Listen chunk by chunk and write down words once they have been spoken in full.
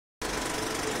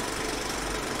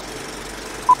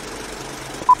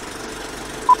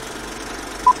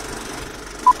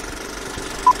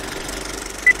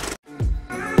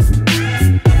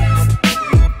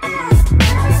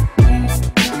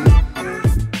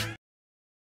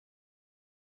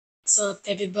What's up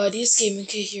everybody, it's Gaming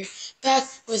Kid here, back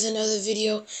with another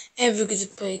video, and we're going to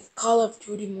play Call of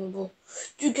Duty Mobile.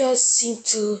 You guys seem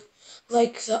to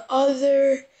like the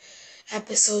other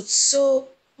episodes, so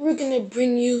we're going to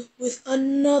bring you with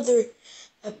another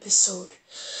episode.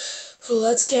 So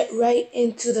let's get right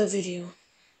into the video.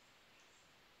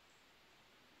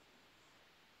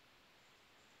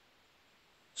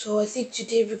 So I think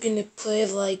today we're going to play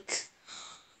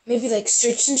maybe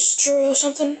Search and Destroy or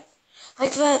something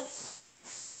like that.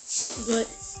 But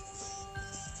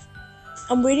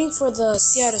I'm waiting for the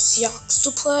Seattle Seahawks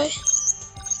to play,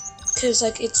 because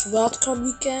it's wildcard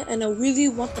weekend and I really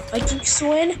want the Vikings to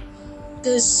win,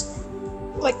 because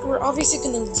we're obviously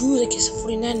gonna lose against the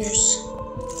 49ers.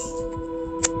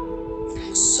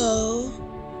 So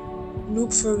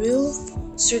noob for real,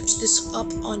 search this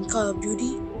up on Call of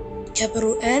Duty,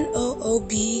 capital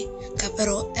N-O-O-B,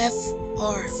 capital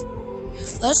F-R.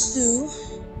 Let's do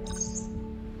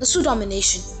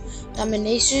domination.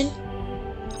 Domination,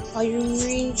 firing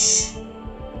range.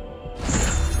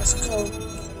 Let's go.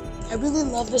 I really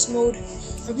love this mode.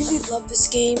 I really love this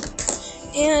game.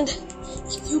 And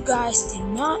if you guys did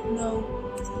not know,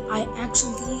 I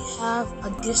actually have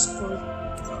a Discord.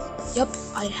 Yep,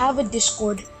 I have a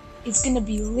Discord. It's gonna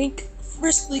be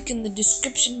first link in the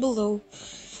description below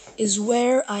is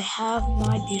where I have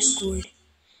my Discord.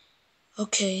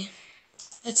 Okay,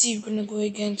 let's see. We're gonna go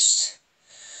against.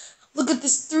 Look at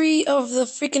this, 3 of the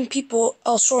freaking people.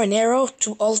 I'll show an arrow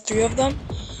to all 3 of them.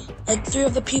 3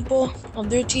 of the people on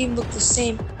their team look the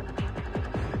same.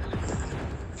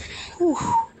 Whew.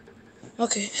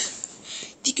 Okay.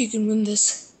 Think you can win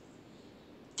this.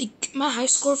 My high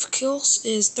score for kills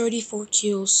is 34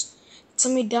 kills.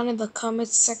 Tell me down in the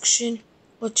comments section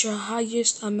what's your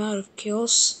highest amount of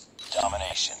kills.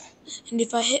 Domination. And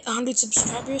if I hit 100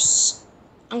 subscribers,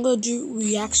 I'm gonna do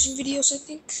reaction videos, I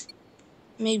think.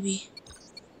 Maybe.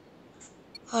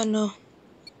 I don't know.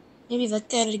 Maybe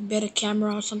get a better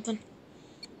camera or something.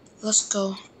 Let's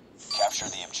go. Capture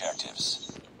the objectives.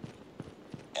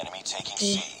 Enemy taking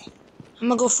C. I'm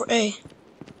gonna go for A.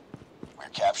 We're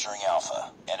capturing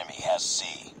Alpha. Enemy has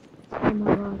C. Oh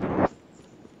my god.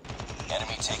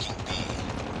 Enemy taking B.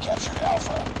 We captured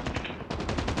Alpha.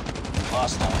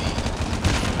 Lost the lead.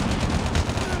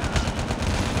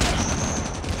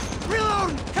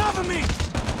 Reload! Cover me!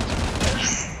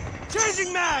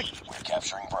 Changing mag! We're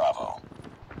capturing Bravo.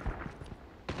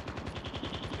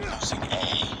 Losing A.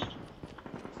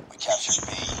 We captured B.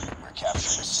 We're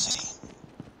capturing C.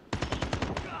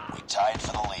 We tied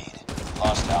for the lead.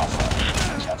 Lost Alpha.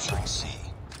 We're capturing C.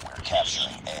 We're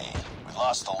capturing A. We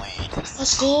lost the lead.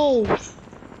 Let's go.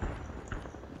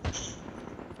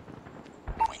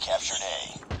 We captured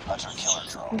A. Hunter-killer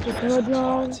drone. Hunter-killer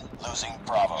drone. Losing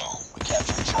Bravo. We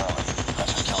captured Charlie.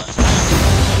 Hunter-killer drone.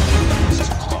 It's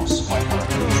too close. Fight hard.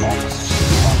 All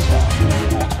positions locked down.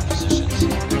 Hold your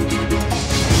positions.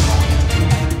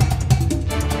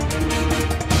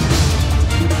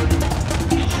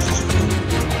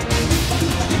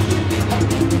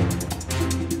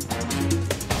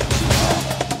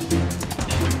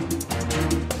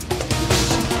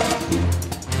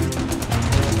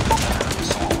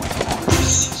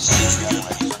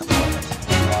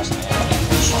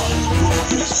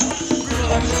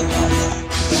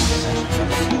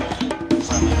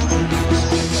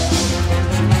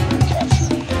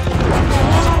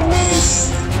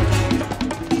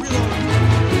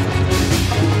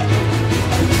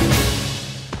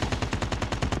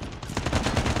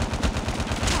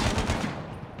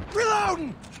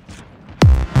 Reloading!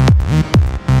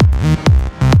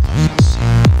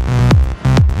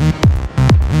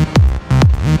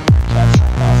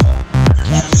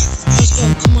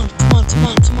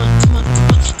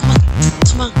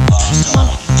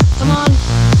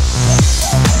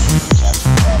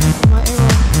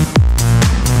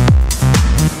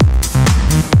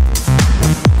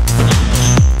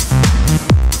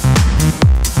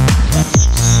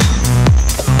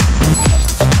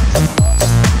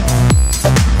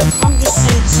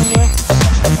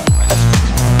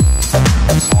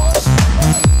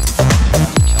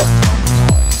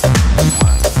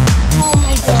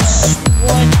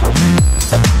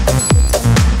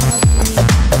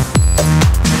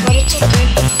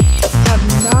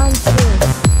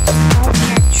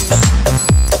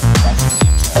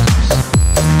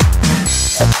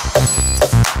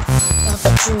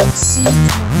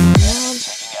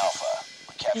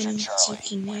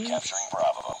 Capturing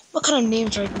Bravo. What kind of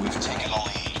names are We've these? taken the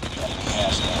lead. Enemy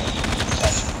has A.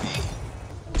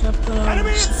 Capture B.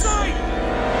 Enemy in sight!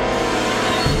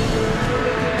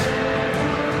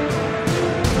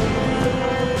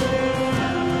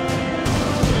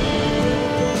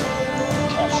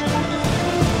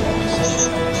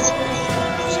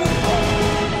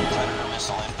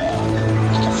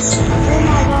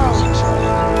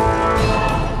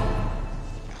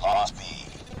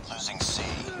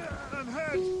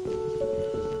 hurt.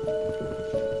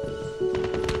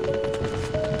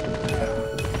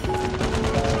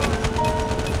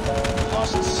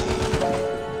 Lost C.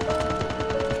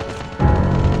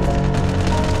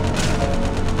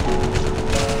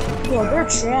 Bro, they're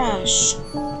trash.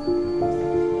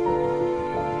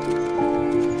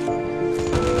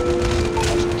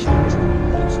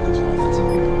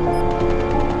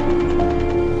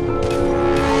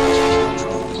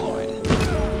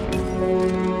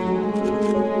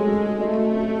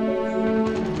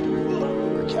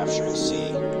 Capturing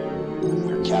C.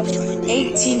 We're capturing B.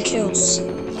 18 kills.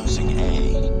 Losing A.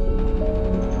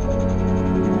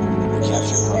 We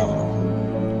captured Bravo.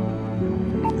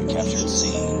 We captured C.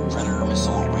 Predator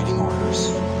missile awaiting orders.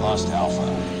 Lost Alpha.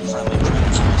 Friendly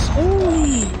Predator missile.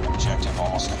 Holy. Objective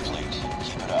almost complete.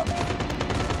 Keep it up.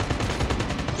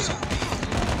 Losing B.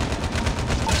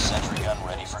 Sentry gun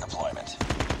ready for deployment.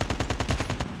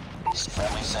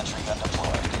 Friendly sentry gun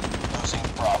deployed. Losing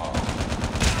Bravo.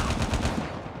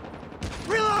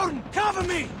 Reloading! Cover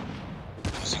me!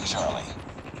 Losing Charlie.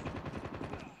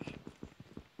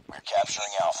 We're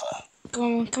capturing Alpha.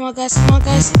 Come on, guys. Come on,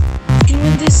 guys. We can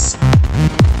win this.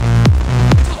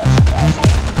 Captured Alpha.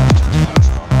 Predator killer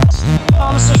drone on standby.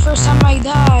 Oh, it's the first time I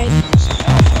died. Losing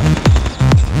Alpha.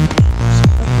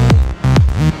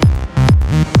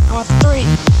 I'm at 3.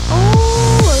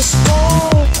 Oh, let's go.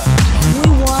 We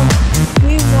won.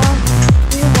 We won.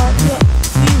 We won.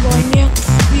 We won. Yeah.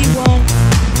 We won.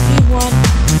 We won.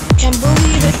 Can't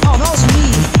believe it. Oh, that was me.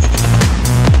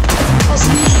 That was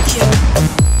me who killed.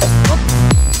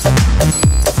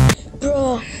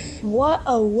 Bro, what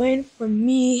a win for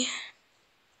me.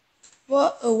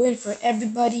 What a win for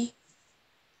everybody.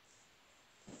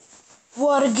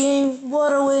 What a game.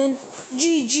 What a win.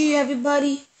 GG,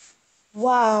 everybody.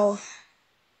 Wow.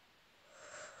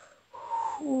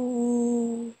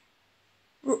 Ooh.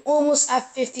 We're almost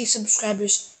at 50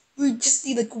 subscribers. We just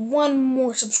need like one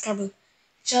more subscriber.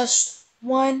 Just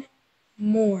one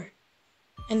more.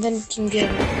 And then we can get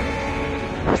it.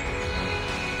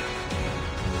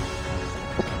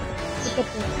 Look at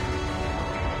this.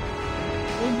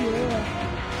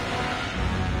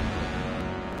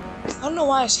 I don't know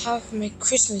why I have my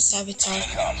Christmas avatar.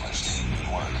 Accomplished. Good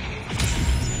work.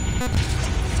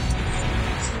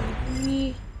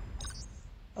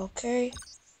 Okay.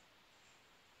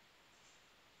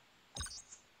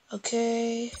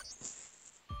 Okay.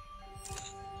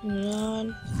 Hold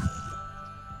on.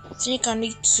 I think I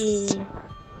need to.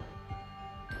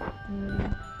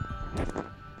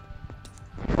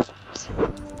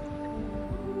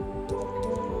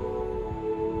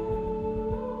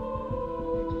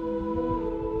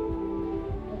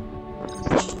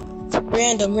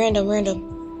 Random.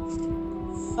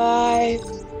 5,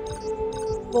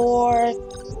 4,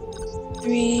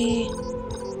 3,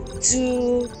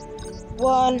 2,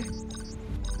 1.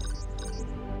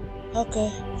 Okay,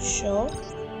 sure.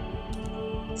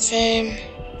 Fame.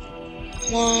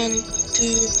 1, 2,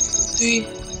 3.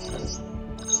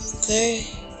 Okay.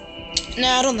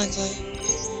 Nah, I don't like that.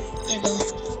 There you go.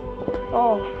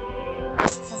 Oh.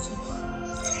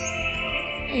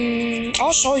 Okay.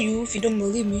 I'll show you if you don't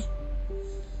believe me.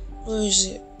 Where is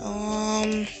it?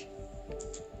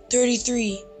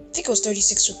 33. I think it was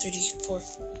 36 or 34.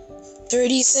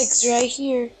 36 right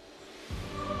here.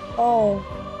 Oh.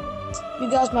 You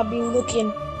guys might be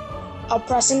looking. I'll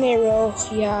press an arrow.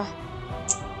 Yeah.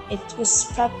 It's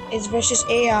versus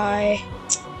AI.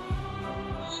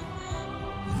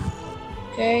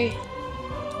 Okay.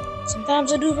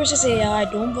 Sometimes I do versus AI.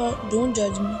 Don't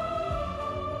judge me.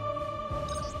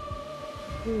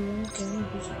 Ooh, okay, let me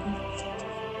do something.